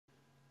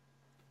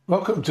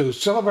Welcome to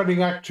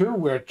Celebrating Act Two,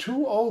 where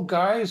two old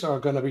guys are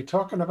going to be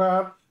talking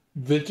about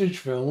vintage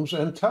films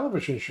and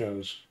television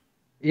shows.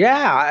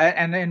 Yeah,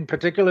 and in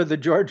particular the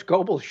George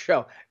Gobel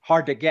Show.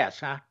 Hard to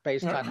guess, huh?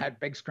 Based Yeah, on that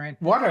big screen.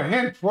 what a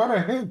hint! What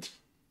a hint!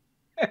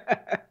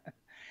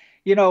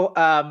 You know,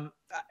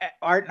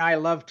 Art and I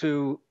love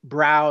to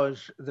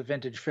browse the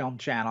Vintage Film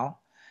Channel,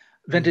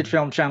 Mm,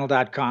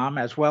 vintagefilmchannel.com,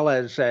 as well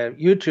as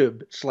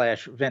YouTube/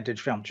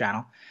 Vintage Film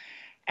Channel.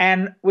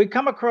 And we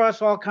come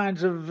across all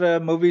kinds of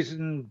movies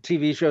and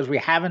TV shows we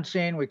haven't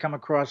seen. We come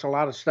across a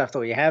lot of stuff that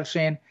we have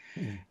seen.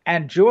 mm.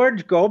 And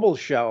George Gobel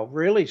Show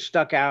really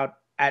stuck out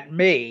at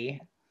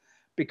me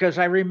because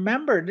I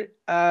remembered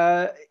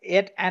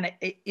it, and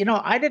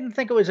I didn't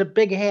think it was a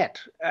big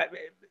hit.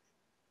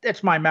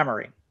 It's my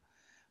memory,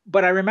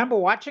 but I remember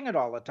watching it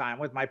all the time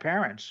with my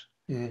parents,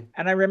 Mm,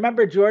 and I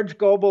remember George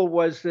Gobel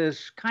was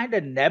this kind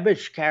of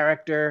nebbish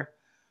character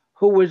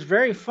who was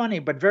very funny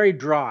but very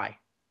dry,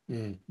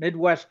 mm.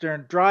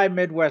 dry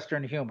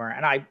Midwestern humor.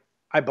 And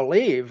I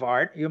believe,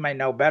 Art, you may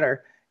know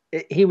better,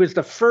 he was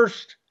the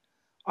first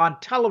on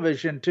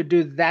television to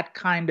do that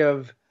kind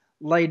of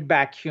laid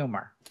back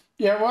humor.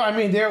 Yeah, well, I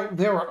mean, there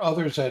were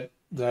others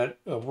that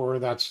were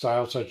in that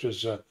style, such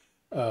as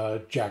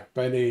Jack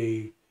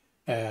Benny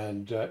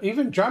and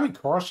even Johnny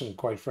Carson.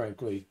 Quite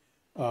frankly,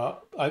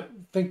 I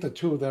think the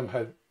two of them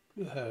had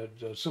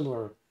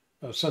similar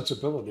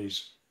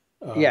sensibilities.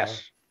 Uh,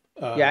 Yes.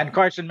 Yeah, uh, and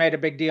Carson made a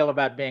big deal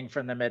about being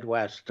from the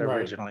Midwest right.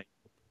 originally.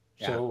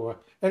 Yeah. So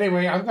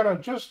anyway, I'm gonna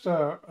just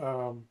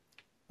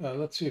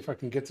let's see if I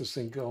can get this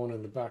thing going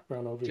in the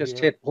background over Just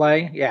here. hit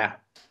play. Yeah.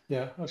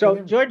 Yeah. Okay. So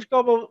There. George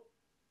Gobel,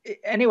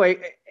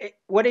 anyway,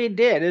 what he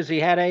did is he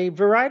had a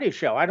variety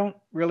show. I don't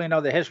really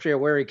know the history of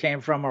where he came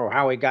from or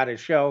how he got his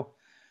show.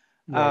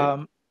 Right.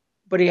 Um,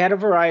 but he had a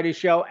variety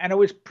show, and it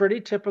was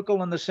pretty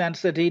typical in the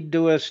sense that he'd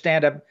do a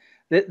stand-up.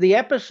 The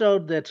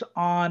episode that's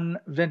on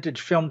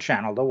Vintage Film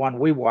Channel, the one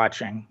we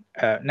watching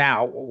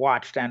now,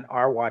 watched and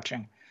are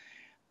watching,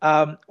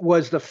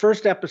 was the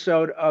first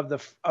episode of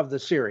the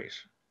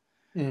series.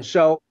 Mm,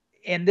 So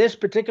in this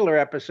particular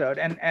episode,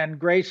 and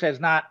Grace has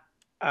not,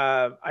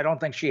 I don't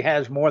think she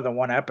has more than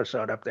one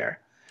episode up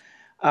there.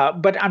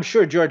 But I'm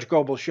sure George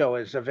Gobel's show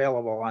is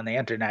available on the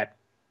internet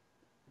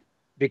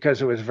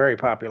because it was a very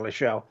popular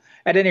show.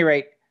 At any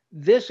rate,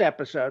 this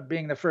episode,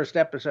 being the first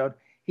episode,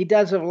 he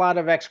does a lot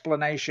of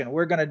explanation.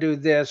 We're going to do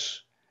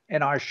this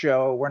in our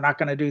show. We're not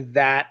going to do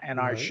that in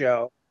our right.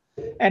 show.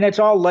 And it's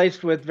all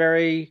laced with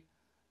very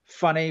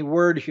funny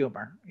word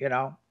humor,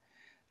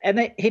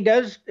 And he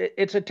does,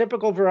 it's a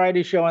typical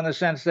variety show in the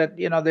sense that,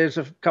 there's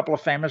a couple of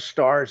famous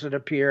stars that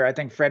appear. I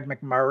think Fred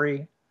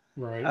McMurray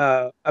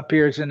Right.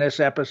 appears in this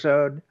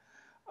episode.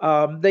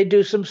 They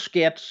do some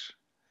skits.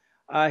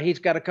 He's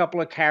got a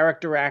couple of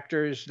character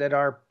actors that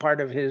are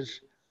part of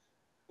his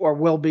or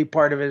will be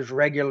part of his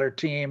regular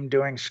team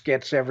doing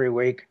skits every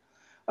week.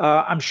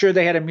 I'm sure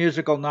they had a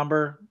musical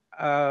number.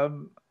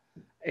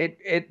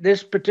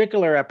 This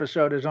particular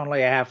episode is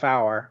only a half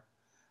hour.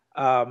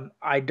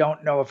 I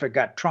don't know if it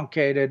got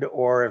truncated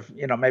or if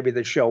maybe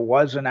the show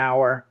was an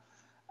hour.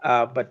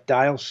 But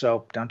Dial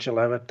soap, don't you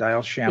love it? Dial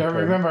Yeah.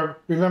 shampoo.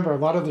 Remember a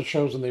lot of the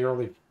shows in the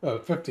early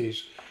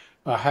 '50s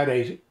had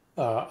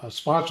a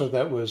sponsor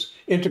that was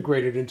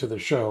integrated into the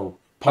show.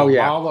 Oh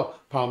yeah,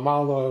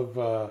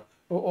 Palmolive,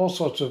 all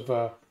sorts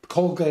of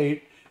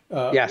Colgate.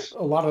 yes,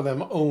 A lot of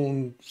them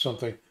own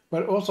something,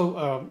 but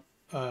also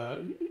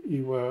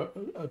you were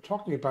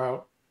talking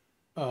about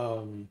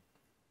um,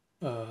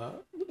 uh,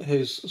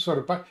 his sort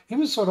of. He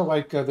was sort of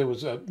like there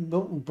was a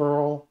Milton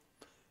Berle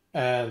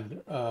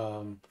and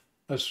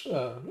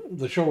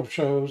the show of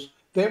shows.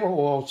 They were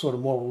all sort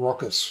of more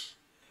raucous,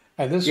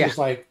 and this yeah, was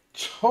like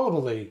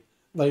totally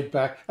laid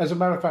back. As a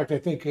matter of fact, I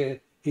think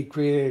he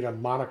created a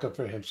moniker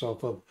for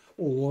himself of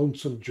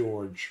Lonesome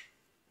George.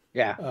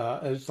 yeah.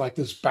 It's like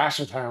this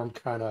basset hound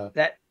kind of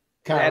That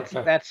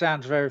character. that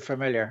sounds very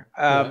familiar.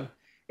 Yeah.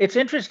 It's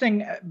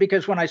interesting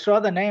because when I saw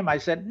the name, I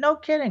said, "No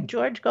kidding,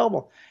 George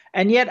Gobel,"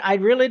 and yet I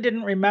really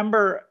didn't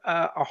remember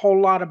a whole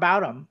lot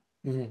about him.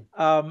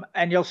 Mhm.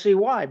 And you'll see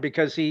why,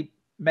 because he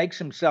makes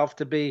himself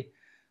to be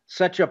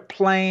such a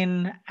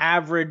plain,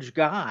 average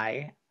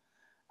guy,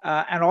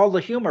 and all the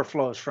humor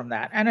flows from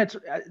that. And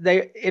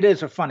it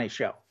is a funny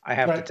show, I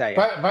have to Right. tell you.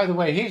 By the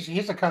way,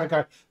 he's the kind of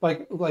guy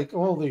like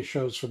all these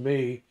shows for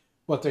me.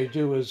 What they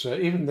do is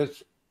even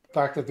this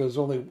fact that there's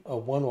only a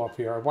one off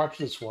here. I watched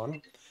this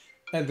one,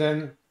 and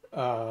then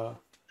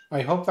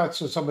I hope that's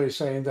somebody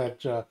saying that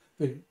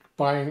they're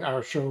buying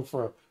our show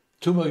for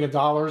 $2 million,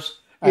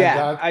 and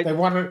Yeah, I they sorry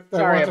wanted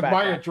about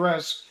my that.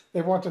 address.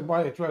 They wanted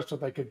my address so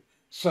they could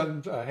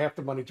send half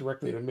the money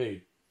directly to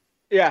me.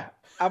 Yeah,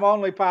 I'm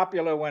only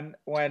popular when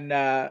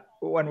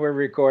we're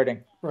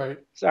recording. Right.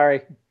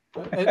 Sorry.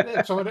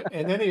 And so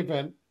in any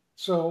event,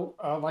 so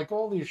like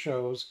all these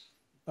shows,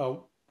 uh,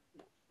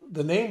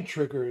 the name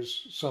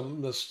triggers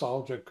some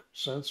nostalgic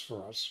sense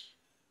for us.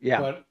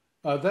 Yeah.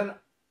 But then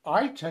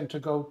I tend to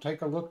go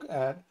take a look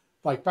at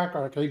like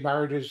background. Okay, he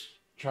married his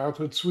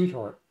childhood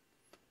sweetheart,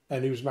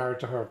 and he was married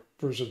to her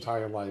for his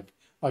entire life,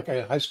 like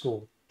a high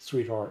school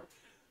sweetheart.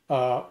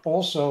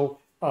 Also,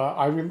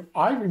 I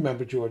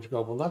remember George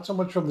Gobel, not so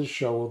much from the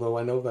show, although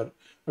I know that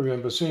I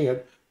remember seeing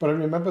it, but I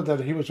remember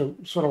that he was a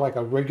sort of like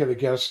a regular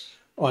guest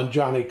on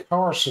Johnny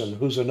Carson,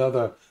 who's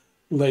another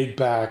laid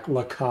back,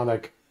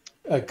 laconic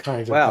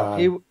kind of Well, guy.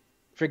 he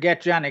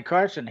forget Johnny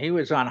Carson. He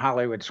was on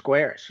Hollywood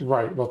Squares.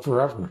 Right, well,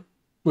 forever.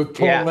 With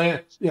Paul Yeah.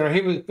 Lind,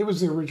 he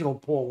was the original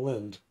Paul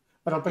Lind.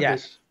 I don't think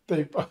Yes.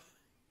 they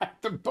had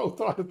them both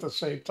on at the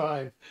same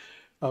time.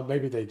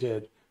 Maybe they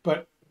did,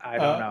 but I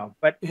don't uh, know.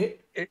 But he,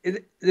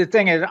 the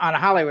thing is, on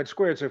Hollywood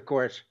Squares, of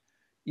course,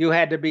 you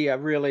had to be a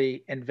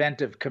really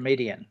inventive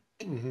comedian,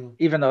 mhm,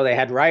 even though they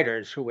had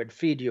writers who would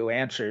feed you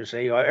answers.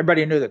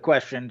 Everybody knew the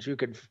questions.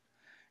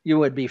 You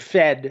would be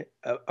fed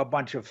a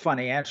bunch of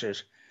funny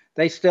answers.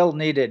 They still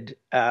needed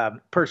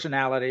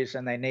personalities,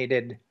 and they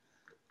needed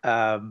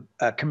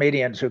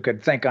comedians who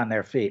could think on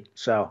their feet.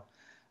 So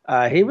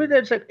he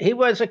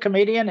was a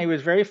comedian. He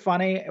was very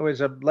funny. It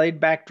was a laid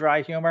back,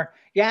 dry humor.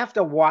 You have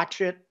to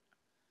watch it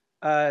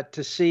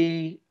to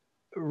see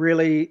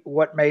really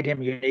what made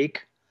him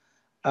unique.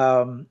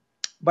 Um,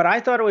 but I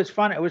thought it was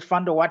fun. It was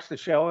fun to watch the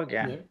show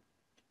again. yeah,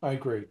 I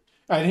agree.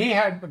 And he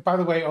had, by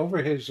the way,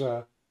 over his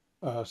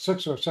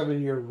 6 or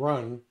 7 year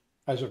run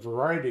as a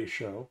variety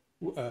show,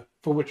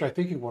 for which I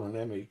think he won an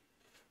Emmy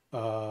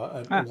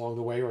Huh. along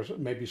the way, or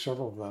maybe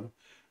several of them.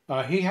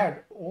 He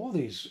had all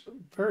these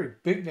very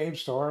big name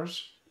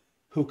stars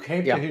who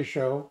came to Yeah, his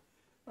show.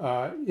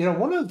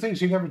 One of the things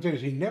he never did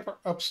is he never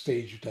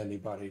upstaged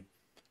anybody.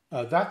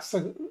 That's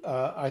the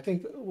I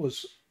think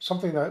was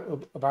something that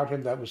about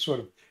him that was sort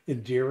of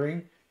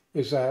endearing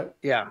is that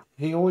yeah,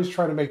 he always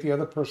tried to make the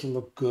other person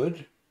look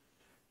good,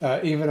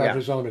 even at yeah,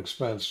 his own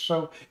expense.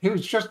 So he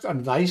was just a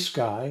nice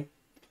guy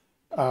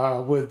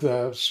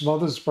with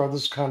Smothers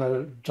Brothers kind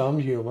of dumb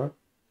humor.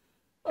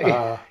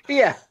 Uh,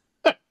 yeah.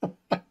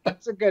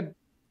 That's a good.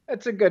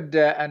 That's a good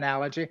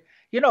analogy.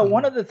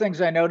 One mhm, of the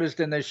things I noticed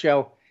in this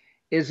show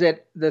is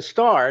that the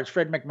stars,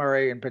 Fred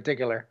McMurray in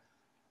particular,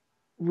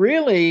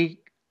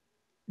 really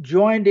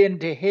joined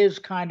into his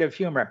kind of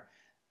humor.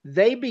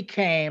 They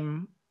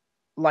became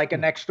like a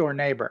mhm, next door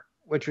neighbor,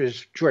 which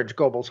was George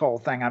Gobel's whole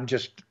thing. I'm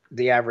just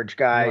the average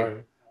guy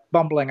right,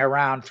 bumbling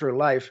around through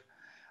life.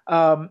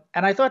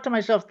 And I thought to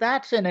myself,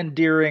 that's an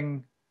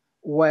endearing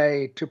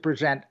way to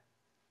present,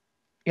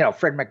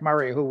 Fred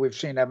McMurray, who we've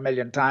seen a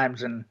million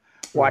times and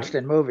right, watched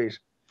in movies.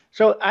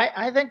 So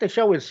I think the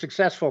show was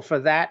successful for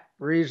that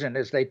reason,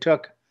 is they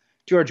took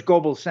George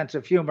Gobel's sense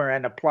of humor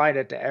and applied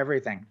it to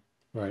everything.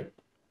 right.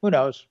 Who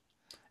knows?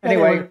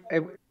 Anyway,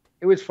 Anyway,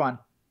 it was fun.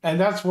 and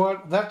that's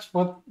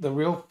what the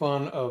real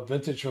fun of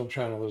Vintage Film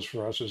Channel is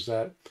for us is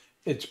that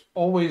it's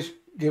always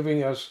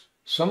giving us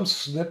some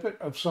snippet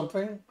of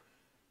something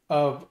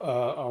of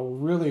a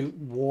really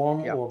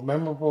warm Yeah, or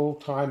memorable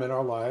time in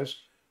our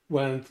lives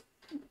when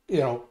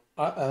and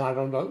I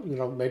don't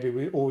know, maybe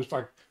we always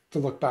like to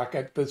look back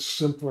at the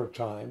simpler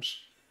times,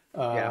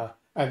 yeah,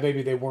 and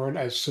maybe they weren't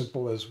as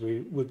simple as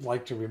we would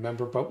like to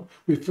remember, but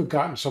we've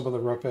forgotten some of the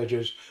rough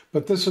edges.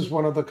 But this is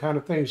one of the kind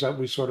of things that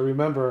we sort of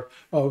remember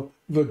of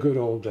the good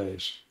old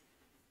days.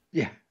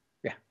 yeah,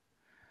 yeah.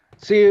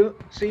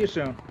 See you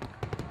soon.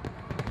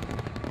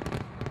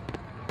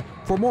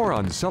 For more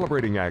on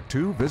Celebrating Act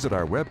Two, visit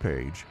our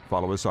webpage,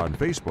 follow us on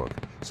Facebook,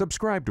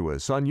 subscribe to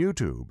us on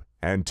YouTube,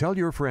 and tell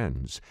your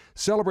friends.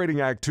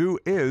 Celebrating Act Two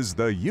is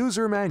the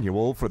user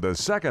manual for the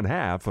second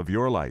half of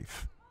your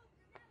life.